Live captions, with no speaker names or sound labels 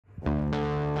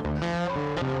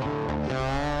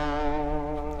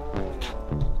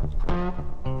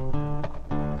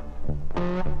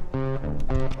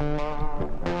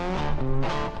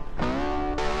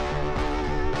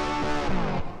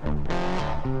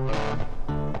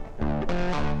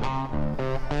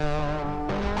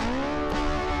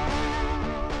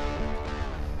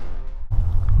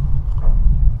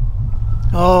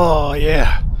Oh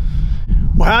yeah.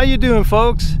 Well, how you doing,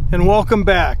 folks? And welcome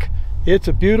back. It's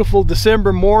a beautiful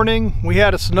December morning. We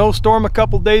had a snowstorm a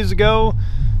couple days ago.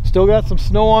 Still got some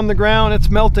snow on the ground. It's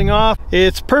melting off.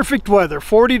 It's perfect weather,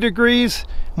 40 degrees.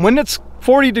 When it's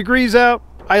 40 degrees out,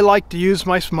 I like to use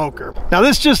my smoker. Now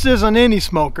this just isn't any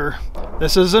smoker.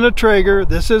 This isn't a Traeger.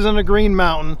 This isn't a Green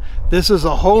Mountain. This is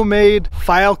a homemade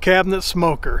file cabinet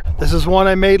smoker. This is one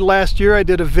I made last year. I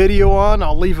did a video on.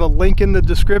 I'll leave a link in the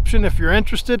description if you're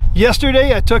interested.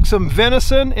 Yesterday I took some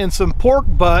venison and some pork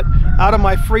butt out of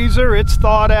my freezer. It's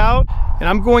thawed out, and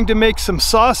I'm going to make some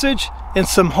sausage and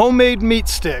some homemade meat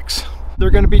sticks. There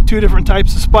are going to be two different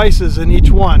types of spices in each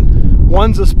one.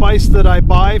 One's a spice that I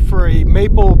buy for a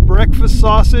maple breakfast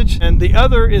sausage, and the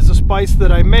other is a spice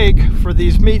that I make for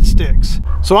these meat sticks.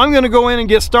 So I'm going to go in and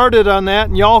get started on that,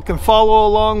 and y'all can follow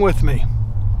along with me.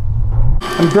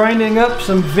 I'm grinding up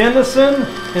some venison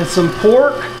and some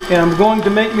pork, and I'm going to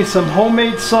make me some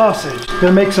homemade sausage. I'm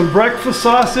going to make some breakfast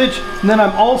sausage, and then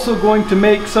I'm also going to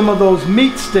make some of those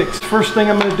meat sticks. First thing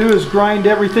I'm going to do is grind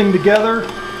everything together,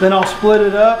 then I'll split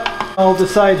it up. I'll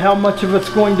decide how much of it's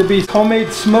going to be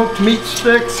homemade smoked meat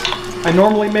sticks. I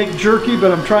normally make jerky,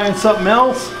 but I'm trying something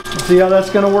else. Let's see how that's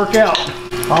going to work out.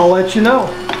 I'll let you know.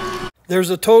 There's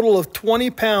a total of 20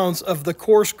 pounds of the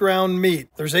coarse ground meat.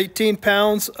 There's 18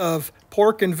 pounds of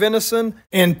pork and venison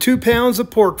and 2 pounds of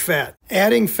pork fat.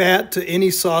 Adding fat to any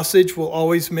sausage will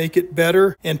always make it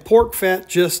better, and pork fat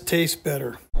just tastes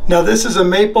better. Now this is a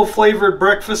maple flavored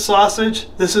breakfast sausage.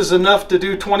 This is enough to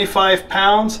do 25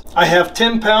 pounds. I have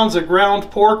 10 pounds of ground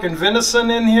pork and venison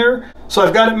in here, so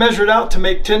I've got it measured out to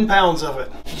make 10 pounds of it.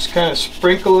 Just kind of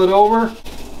sprinkle it over.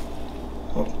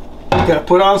 You gotta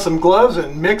put on some gloves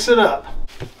and mix it up.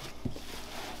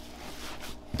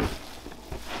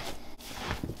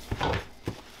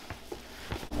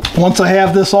 Once I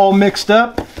have this all mixed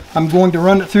up, I'm going to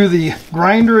run it through the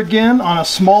grinder again on a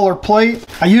smaller plate.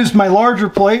 I used my larger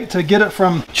plate to get it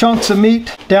from chunks of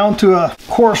meat down to a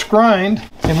coarse grind.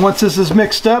 And once this is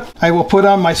mixed up, I will put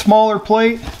on my smaller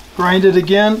plate, grind it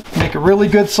again, make a really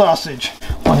good sausage.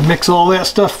 I want to mix all that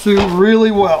stuff through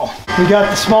really well. We got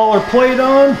the smaller plate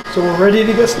on, so we're ready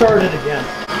to get started again.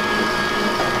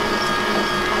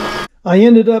 I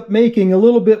ended up making a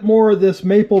little bit more of this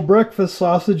maple breakfast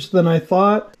sausage than I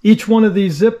thought. Each one of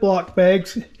these Ziploc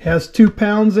bags has 2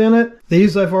 pounds in it.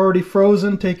 These I've already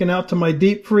frozen, taken out to my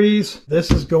deep freeze. This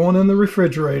is going in the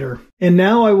refrigerator. And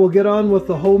now I will get on with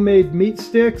the homemade meat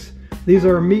sticks. These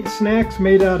are meat snacks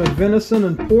made out of venison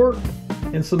and pork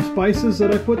and some spices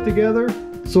that I put together.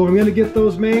 So I'm going to get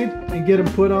those made and get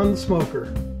them put on the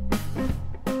smoker.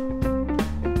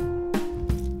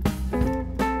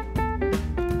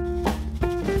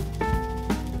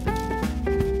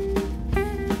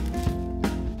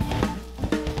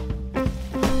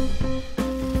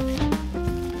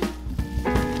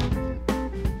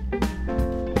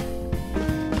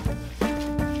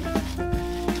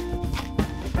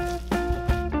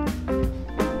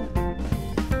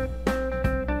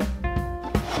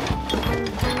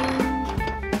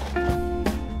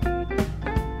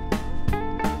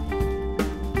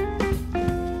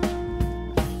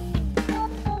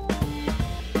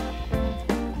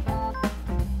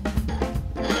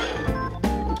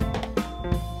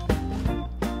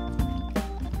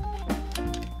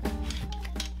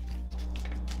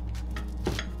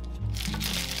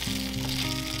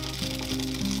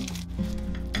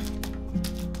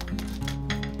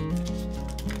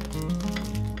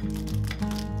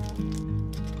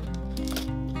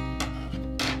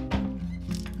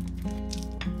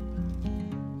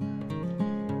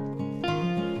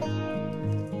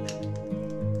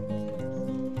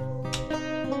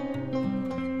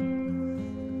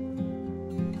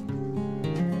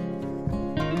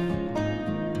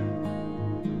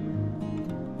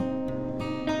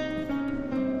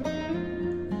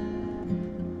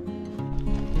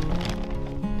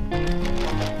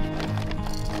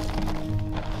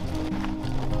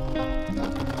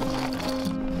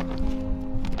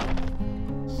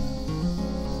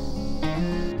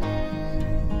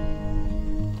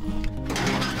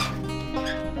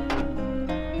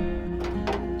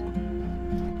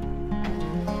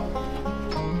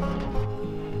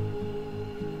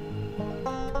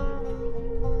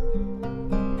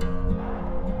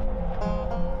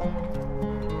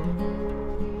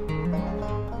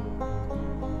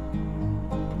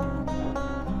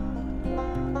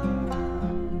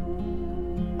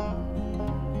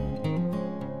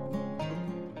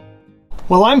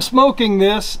 Well, I'm smoking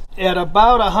this at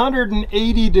about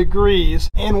 180 degrees,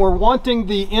 and we're wanting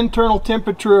the internal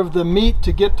temperature of the meat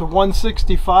to get to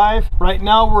 165. Right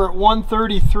now we're at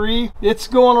 133. It's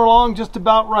going along just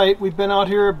about right. We've been out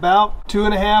here about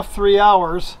 2.5, 3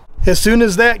 hours. As soon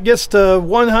as that gets to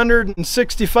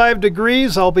 165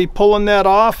 degrees, I'll be pulling that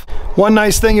off. One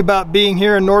nice thing about being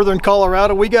here in northern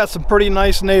Colorado, we got some pretty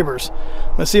nice neighbors.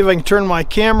 Let's see if I can turn my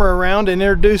camera around and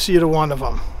introduce you to one of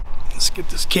them. Let's get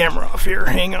this camera off here.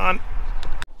 Hang on.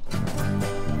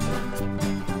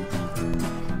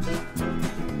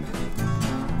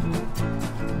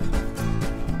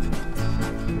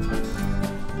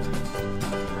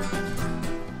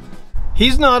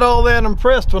 He's not all that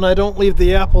impressed when I don't leave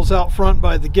the apples out front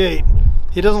by the gate.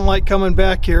 He doesn't like coming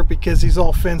back here because he's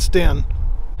all fenced in.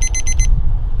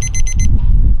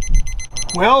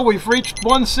 Well, we've reached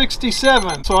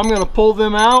 167, so I'm going to pull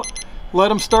them out, let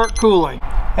them start cooling.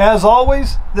 As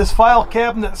always, this file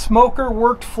cabinet smoker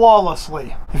worked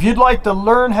flawlessly. If you'd like to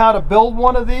learn how to build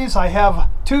one of these, I have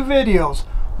 2 videos.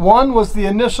 One was the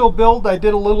initial build I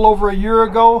did a little over a year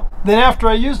ago. Then after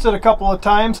I used it a couple of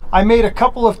times, I made a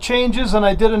couple of changes and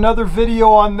I did another video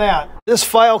on that. This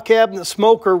file cabinet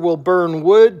smoker will burn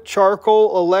wood,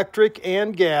 charcoal, electric,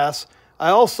 and gas. I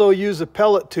also use a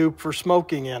pellet tube for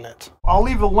smoking in it. I'll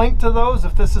leave a link to those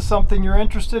if this is something you're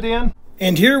interested in.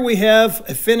 And here we have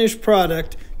a finished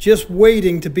product just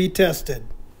waiting to be tested.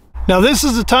 Now this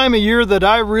is the time of year that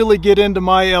I really get into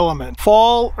my element.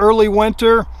 Fall, early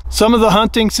winter, some of the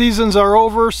hunting seasons are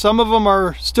over, some of them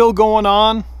are still going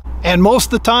on. And most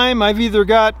of the time I've either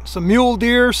got some mule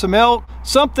deer, some elk,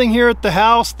 something here at the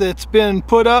house that's been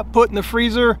put in the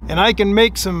freezer, and I can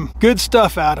make some good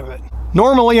stuff out of it.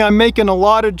 Normally I'm making a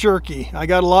lot of jerky. I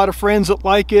got a lot of friends that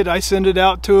like it. I send it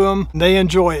out to them. They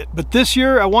enjoy it. But this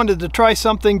year I wanted to try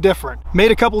something different. Made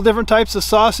a couple different types of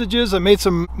sausages. I made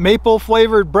some maple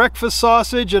flavored breakfast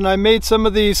sausage, and I made some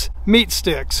of these meat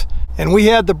sticks. And we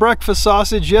had the breakfast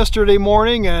sausage yesterday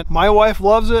morning, and my wife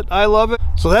loves it. I love it.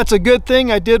 So that's a good thing.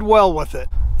 I did well with it.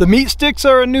 The meat sticks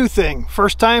are a new thing,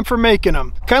 first time for making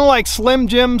them. Kind of like Slim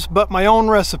Jims, but my own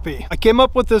recipe. I came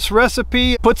up with this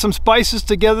recipe, put some spices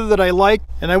together that I liked,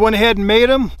 and I went ahead and made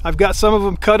them. I've got some of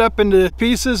them cut up into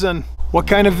pieces, and what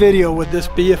kind of video would this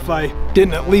be if I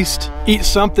didn't at least eat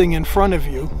something in front of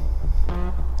you?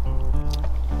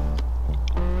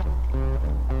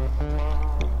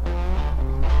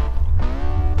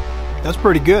 That's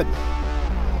pretty good.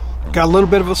 Got a little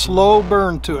bit of a slow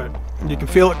burn to it. You can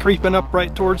feel it creeping up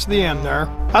right towards the end there.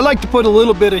 I like to put a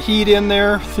little bit of heat in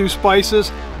there through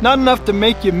spices. Not enough to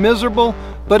make you miserable,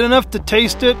 but enough to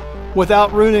taste it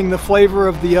without ruining the flavor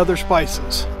of the other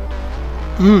spices.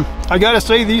 I gotta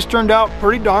say, these turned out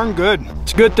pretty darn good.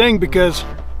 It's a good thing because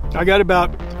I got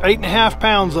about 8.5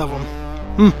 pounds of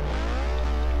them.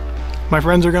 My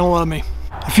friends are gonna love me.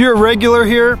 If you're a regular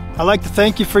here, I'd like to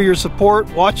thank you for your support,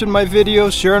 watching my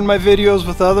videos, sharing my videos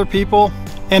with other people.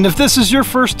 And if this is your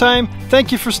first time,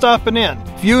 thank you for stopping in.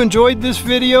 If you enjoyed this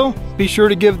video, be sure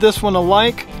to give this one a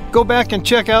like. Go back and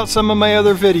check out some of my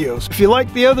other videos. If you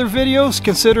like the other videos,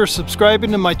 consider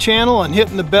subscribing to my channel and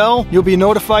hitting the bell. You'll be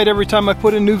notified every time I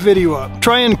put a new video up.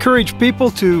 Try and encourage people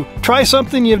to try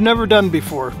something you've never done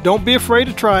before. Don't be afraid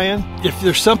of trying. If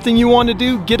there's something you want to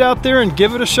do, get out there and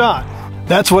give it a shot.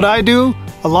 That's what I do.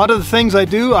 A lot of the things I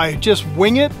do, I just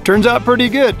wing it. Turns out pretty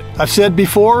good. I've said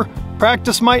before,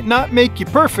 practice might not make you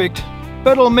perfect,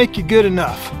 but it'll make you good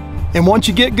enough. And once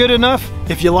you get good enough,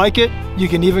 if you like it, you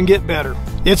can even get better.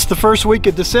 It's the first week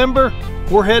of December.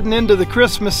 We're heading into the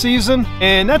Christmas season,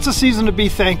 and that's a season to be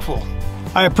thankful.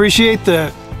 I appreciate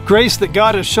the grace that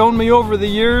God has shown me over the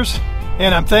years,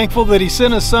 and I'm thankful that He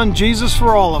sent His Son Jesus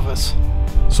for all of us.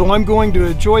 So I'm going to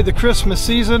enjoy the Christmas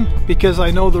season because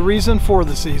I know the reason for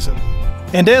the season.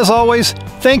 And as always,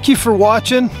 thank you for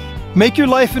watching. Make your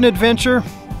life an adventure,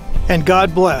 and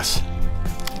God bless.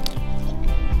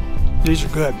 These are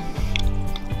good.